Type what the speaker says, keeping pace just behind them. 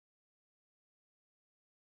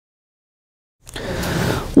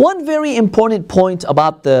One very important point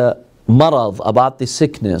about the marad, about the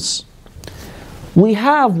sickness, we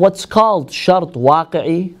have what's called shart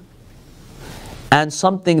waqi'i and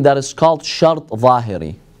something that is called shart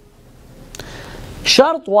zahiri.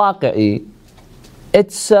 Shart waqi'i,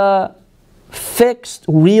 it's a fixed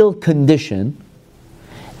real condition,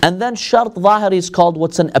 and then shart zahiri is called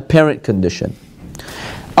what's an apparent condition.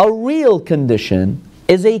 A real condition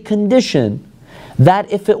is a condition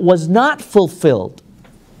that if it was not fulfilled,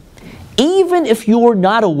 even if you were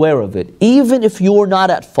not aware of it, even if you were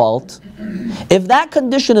not at fault, if that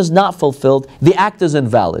condition is not fulfilled, the act is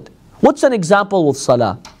invalid. What's an example with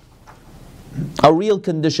salah? A real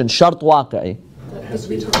condition, shart waqi'i.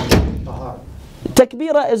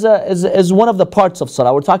 Takbirah is one of the parts of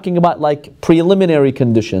salah. We're talking about like preliminary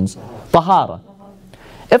conditions. Tahara.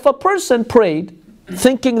 If a person prayed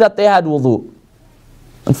thinking that they had wudu,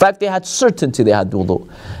 in fact they had certainty they had wudu,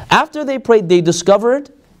 after they prayed they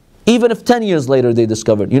discovered, even if 10 years later they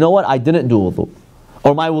discovered, you know what, I didn't do wudu,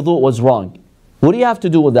 or my wudu was wrong. What do you have to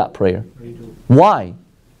do with that prayer? Why?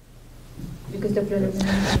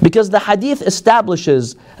 Because the hadith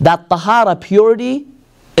establishes that tahara, purity,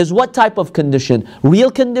 is what type of condition?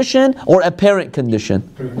 Real condition or apparent condition?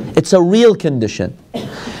 It's a real condition.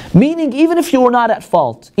 Meaning even if you were not at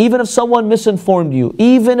fault, even if someone misinformed you,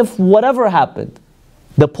 even if whatever happened,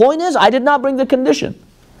 the point is I did not bring the condition.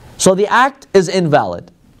 So the act is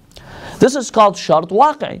invalid. This is called shart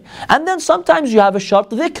waqi'i. And then sometimes you have a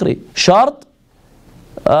shart dhikri. Shart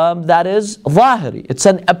that is zahiri. It's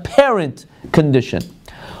an apparent condition.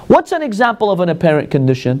 What's an example of an apparent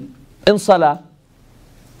condition? In salah?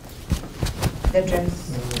 The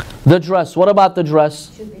dress. The dress. What about the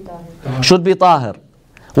dress? Should be tahir. Should be tahir.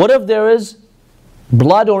 What if there is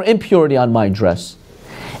blood or impurity on my dress?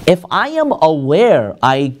 If I am aware,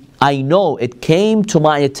 I know, it came to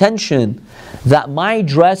my attention that my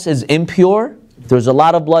dress is impure, there's a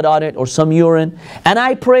lot of blood on it or some urine, and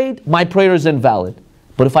I prayed, my prayer is invalid.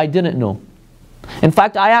 But if I didn't know, in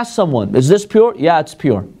fact I asked someone, is this pure? Yeah, it's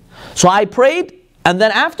pure. So I prayed, and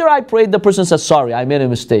then after I prayed the person says, sorry, I made a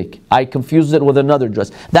mistake, I confused it with another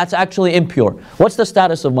dress, that's actually impure. What's the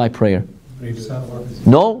status of my prayer?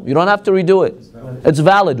 No, you don't have to redo it. It's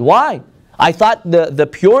valid. Why? I thought the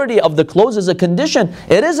purity of the clothes is a condition.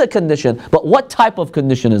 It is a condition, but what type of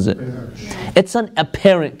condition is it? It's an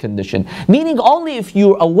apparent condition, meaning only if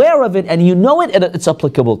you're aware of it and you know it, it's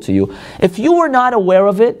applicable to you. If you were not aware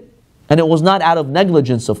of it, and it was not out of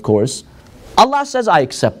negligence, of course, Allah says, I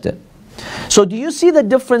accept it. So do you see the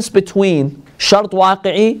difference between shart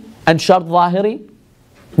waqi'i and shart zahiri?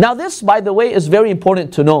 Now this, by the way, is very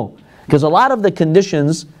important to know, because a lot of the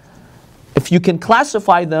conditions, if you can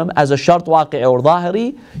classify them as a shart waqi'i or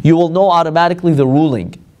zahiri, you will know automatically the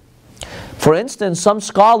ruling. For instance, some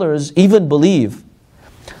scholars even believe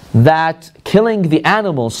that killing the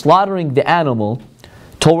animal, slaughtering the animal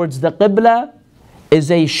towards the qibla is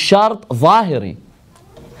a shart zahiri.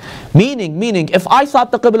 Meaning, if I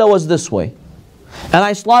thought the qibla was this way, and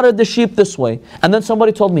I slaughtered the sheep this way, and then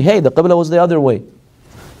somebody told me, hey, the qibla was the other way.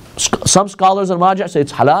 Some scholars and marja' say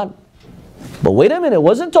it's halal. But wait a minute, it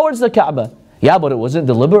wasn't towards the Kaaba. Yeah, but it wasn't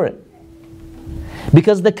deliberate.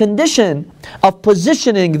 Because the condition of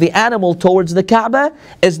positioning the animal towards the Kaaba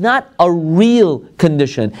is not a real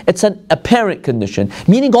condition. It's an apparent condition.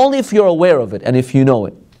 Meaning only if you're aware of it and if you know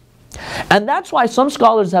it. And that's why some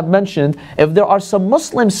scholars have mentioned, if there are some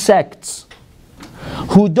Muslim sects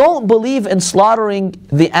who don't believe in slaughtering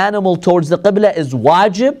the animal towards the Qibla is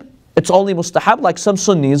wajib, it's only mustahab, like some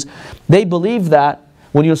Sunnis, they believe that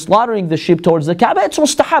when you're slaughtering the sheep towards the Kaaba, it's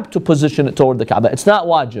mustahab to position it toward the Kaaba. It's not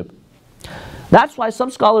wajib. That's why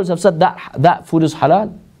some scholars have said that food is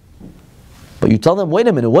halal. But you tell them, wait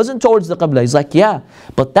a minute, it wasn't towards the Qibla. He's like, yeah,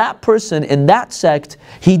 but that person in that sect,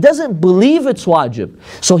 he doesn't believe it's wajib.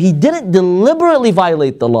 So he didn't deliberately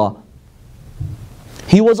violate the law.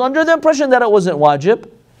 He was under the impression that it wasn't wajib,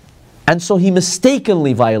 and so he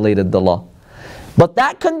mistakenly violated the law. But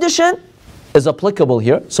that condition is applicable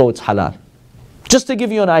here, so it's halal. Just to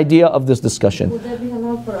give you an idea of this discussion. Would that be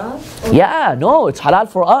halal for us? Yeah, no, it's halal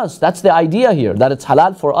for us. That's the idea here, that it's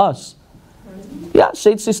halal for us. Yeah,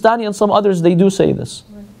 Sayyid Sistani and some others, they do say this.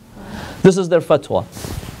 This is their fatwa.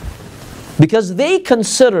 Because they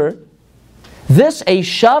consider this a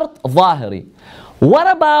shart zahiri.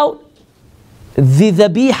 What about the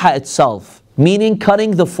dhabiha itself? Meaning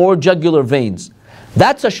cutting the 4 jugular veins.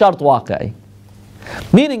 That's a shart waqi'i.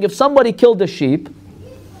 Meaning if somebody killed a sheep,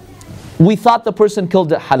 we thought the person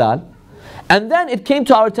killed it halal, and then it came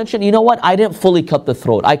to our attention, you know what, I didn't fully cut the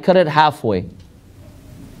throat, I cut it halfway.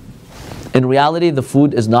 In reality, the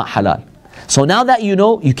food is not halal. So now that you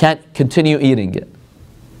know, you can't continue eating it.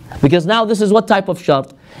 Because now this is what type of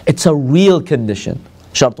shart? It's a real condition.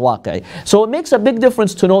 Shart waqi'i. So it makes a big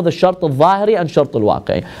difference to know the shart al-zahiri and shart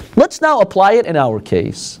al-waqi'i. Let's now apply it in our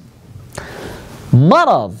case.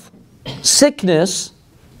 Marad, sickness,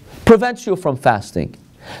 prevents you from fasting.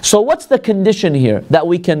 So what's the condition here that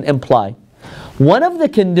we can imply? One of the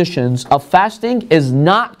conditions of fasting is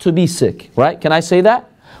not to be sick, right? Can I say that?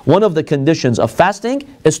 One of the conditions of fasting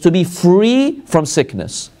is to be free from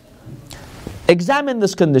sickness. Examine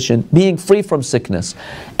this condition, being free from sickness.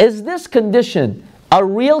 Is this condition a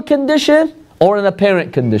real condition or an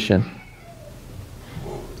apparent condition?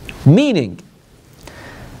 Meaning,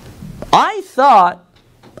 I thought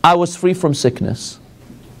I was free from sickness,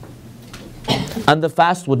 and the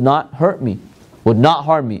fast would not hurt me, would not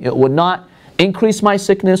harm me. It would not increase my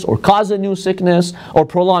sickness or cause a new sickness or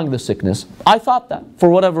prolong the sickness. I thought that. For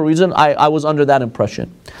whatever reason, I was under that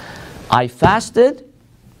impression. I fasted.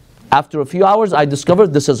 After a few hours, I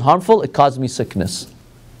discovered this is harmful. It caused me sickness.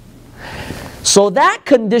 So that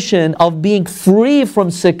condition of being free from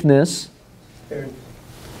sickness,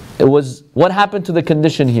 it was, what happened to the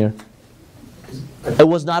condition here? It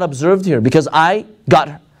was not observed here because I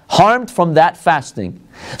got harmed from that fasting.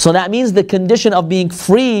 So that means the condition of being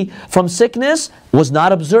free from sickness was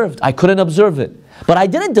not observed. I couldn't observe it. But I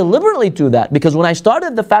didn't deliberately do that because when I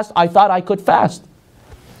started the fast, I thought I could fast.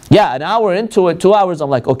 Yeah, an hour into it, 2 hours, I'm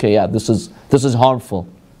like, okay, yeah, this is harmful.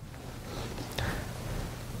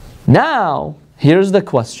 Now, here's the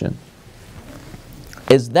question.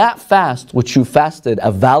 Is that fast which you fasted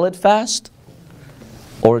a valid fast?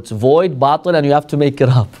 Or it's void, batil, and you have to make it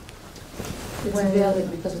up? It's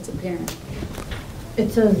valid because it's apparent.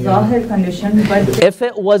 It's a zahir condition, but if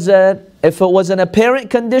it was an apparent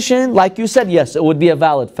condition, like you said, yes, it would be a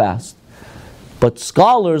valid fast. But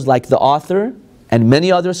scholars like the author and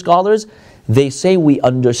many other scholars, they say we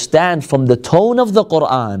understand from the tone of the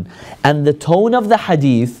Quran and the tone of the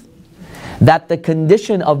hadith that the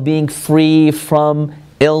condition of being free from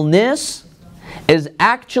illness is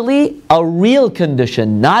actually a real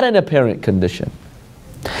condition, not an apparent condition.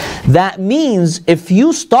 That means if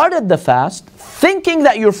you started the fast thinking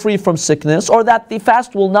that you're free from sickness or that the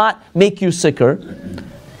fast will not make you sicker,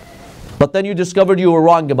 but then you discovered you were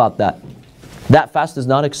wrong about that, that fast is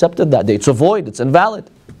not accepted that day. It's a void, it's invalid.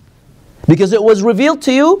 Because it was revealed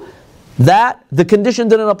to you that the condition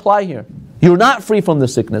didn't apply here. You're not free from the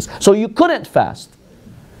sickness, so you couldn't fast.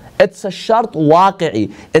 It's a shart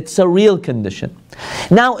waqi'i, it's a real condition.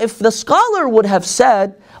 Now if the scholar would have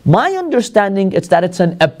said, my understanding is that it's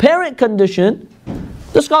an apparent condition,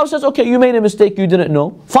 the scholar says, okay, you made a mistake, you didn't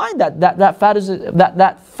know. Fine,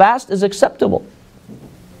 that fast is acceptable.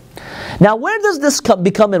 Now where does this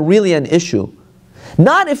become really an issue?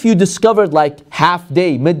 Not if you discovered like half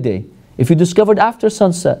day, midday. If you discovered after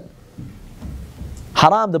sunset.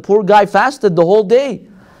 Haram, the poor guy fasted the whole day.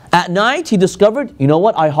 At night he discovered, you know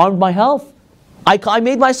what, I harmed my health. I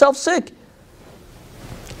made myself sick.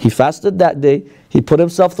 He fasted that day, he put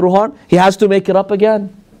himself through harm, he has to make it up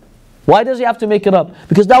again. Why does he have to make it up?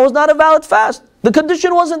 Because that was not a valid fast. The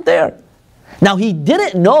condition wasn't there. Now he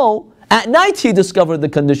didn't know. At night he discovered the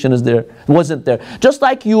condition wasn't there. Just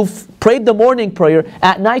like you prayed the morning prayer,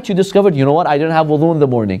 at night you discovered, you know what, I didn't have wudu in the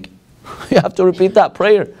morning. You have to repeat that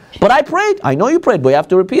prayer. But I prayed. I know you prayed, but you have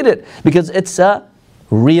to repeat it because it's a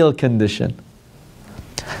real condition.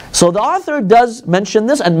 So the author does mention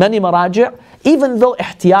this, and many maraji', even though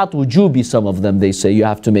ihtiyat wujubi, some of them, they say you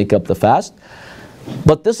have to make up the fast.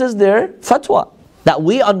 But this is their fatwa, that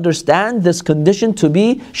we understand this condition to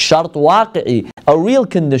be shart waqi'i, a real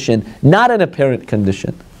condition, not an apparent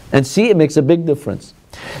condition. And see, it makes a big difference.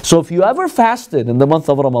 So if you ever fasted in the month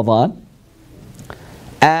of Ramadan,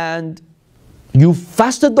 and you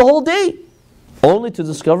fasted the whole day, only to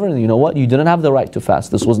discover, you know what, you didn't have the right to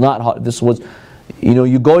fast. This was not hard. This was, you know,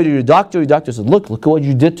 you go to your doctor says, look at what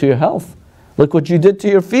you did to your health. Look what you did to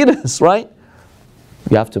your fetus, right?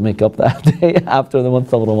 You have to make up that day after the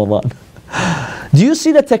month of Ramadan. Do you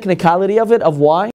see the technicality of it, of why?